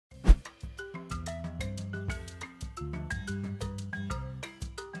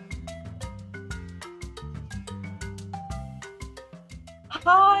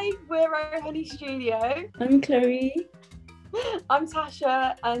Hi, we're Honey Studio. I'm Chloe. I'm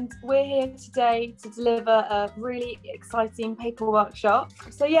Tasha, and we're here today to deliver a really exciting paper workshop.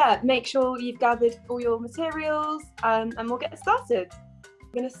 So yeah, make sure you've gathered all your materials and we'll get started.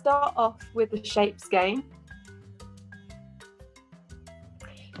 We're going to start off with the shapes game.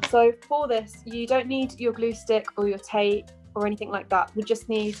 So for this, you don't need your glue stick or your tape or anything like that. We just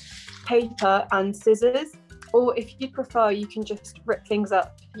need paper and scissors, or if you prefer, you can just rip things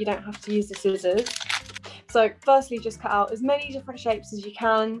up. You don't have to use the scissors. So firstly, just cut out as many different shapes as you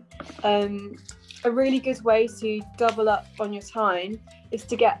can. A really good way to double up on your time is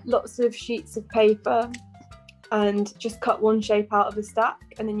to get lots of sheets of paper and just cut one shape out of a stack,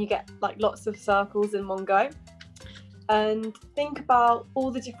 and then you get like lots of circles in one go. And think about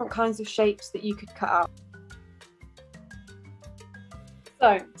all the different kinds of shapes that you could cut out.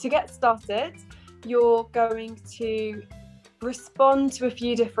 So to get started, you're going to respond to a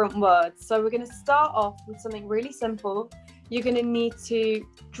few different words. So we're going to start off with something really simple. You're going to need to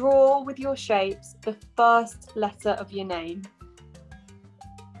draw with your shapes the first letter of your name.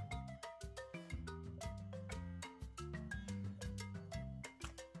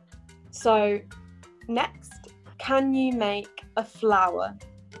 So next, can you make a flower?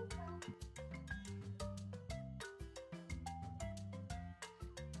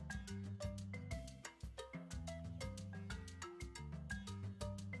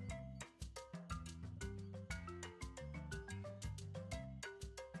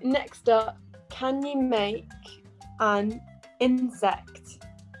 Next up, can you make an insect?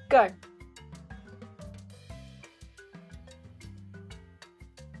 Go.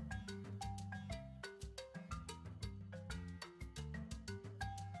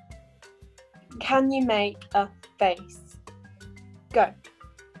 Can you make a face? Go.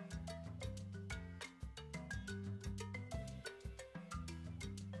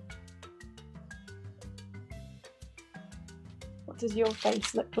 What does your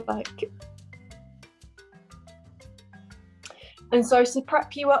face look like? And so to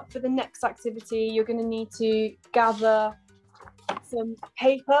prep you up for the next activity, you're going to need to gather some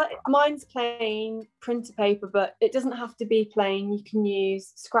paper. Mine's plain printer paper, but it doesn't have to be plain. You can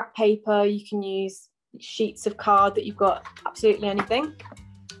use scrap paper, you can use sheets of card that you've got, absolutely anything.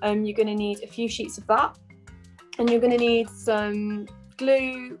 You're going to need a few sheets of that, and you're going to need some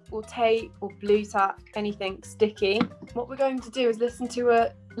glue or tape or blue tack, anything sticky. What we're going to do is listen to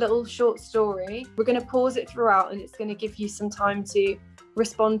a little short story. We're going to pause it throughout, and it's going to give you some time to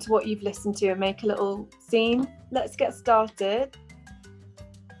respond to what you've listened to and make a little scene. Let's get started.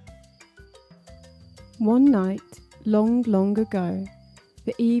 One night, long, long ago,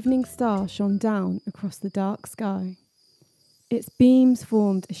 the evening star shone down across the dark sky. Its beams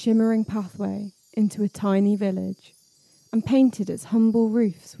formed a shimmering pathway into a tiny village and painted its humble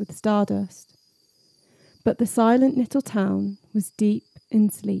roofs with stardust. But the silent little town was deep in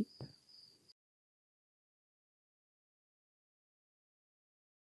sleep.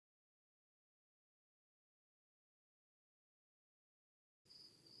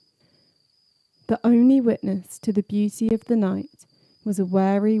 The only witness to the beauty of the night was a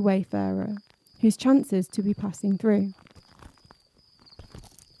wary wayfarer whose chances to be passing through.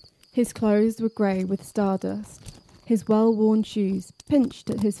 His clothes were grey with stardust, his well-worn shoes pinched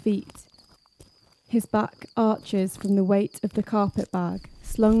at his feet. His back arches from the weight of the carpet bag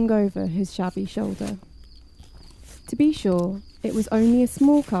slung over his shabby shoulder. To be sure, it was only a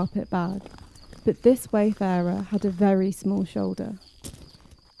small carpet bag, but this wayfarer had a very small shoulder.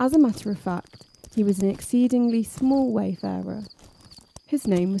 As a matter of fact, he was an exceedingly small wayfarer. His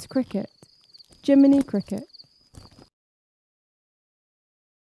name was Cricket, Jiminy Cricket.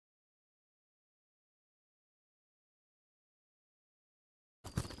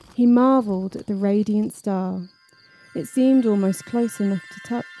 He marvelled at the radiant star. It seemed almost close enough to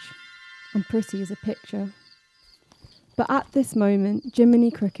touch, and pretty as a picture. But at this moment,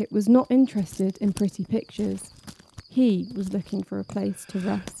 Jiminy Cricket was not interested in pretty pictures. He was looking for a place to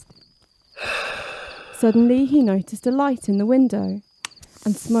rest. Suddenly he noticed a light in the window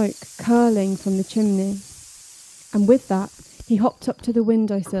and smoke curling from the chimney. And with that, he hopped up to the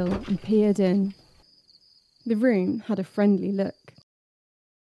windowsill and peered in. The room had a friendly look.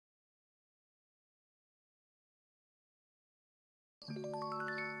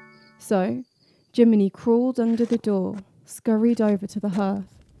 So, Jiminy crawled under the door, scurried over to the hearth,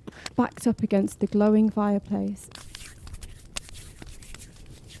 backed up against the glowing fireplace.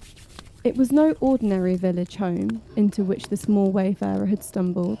 It was no ordinary village home into which the small wayfarer had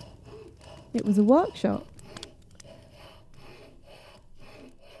stumbled. It was a workshop.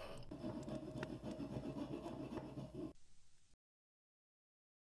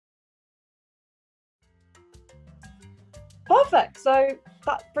 Perfect. So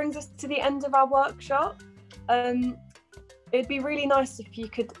that brings us to the end of our workshop. It'd be really nice if you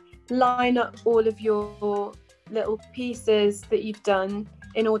could line up all of your little pieces that you've done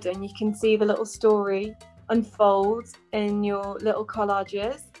in order, and you can see the little story unfold in your little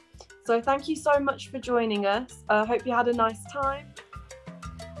collages. So thank you so much for joining us. I hope you had a nice time,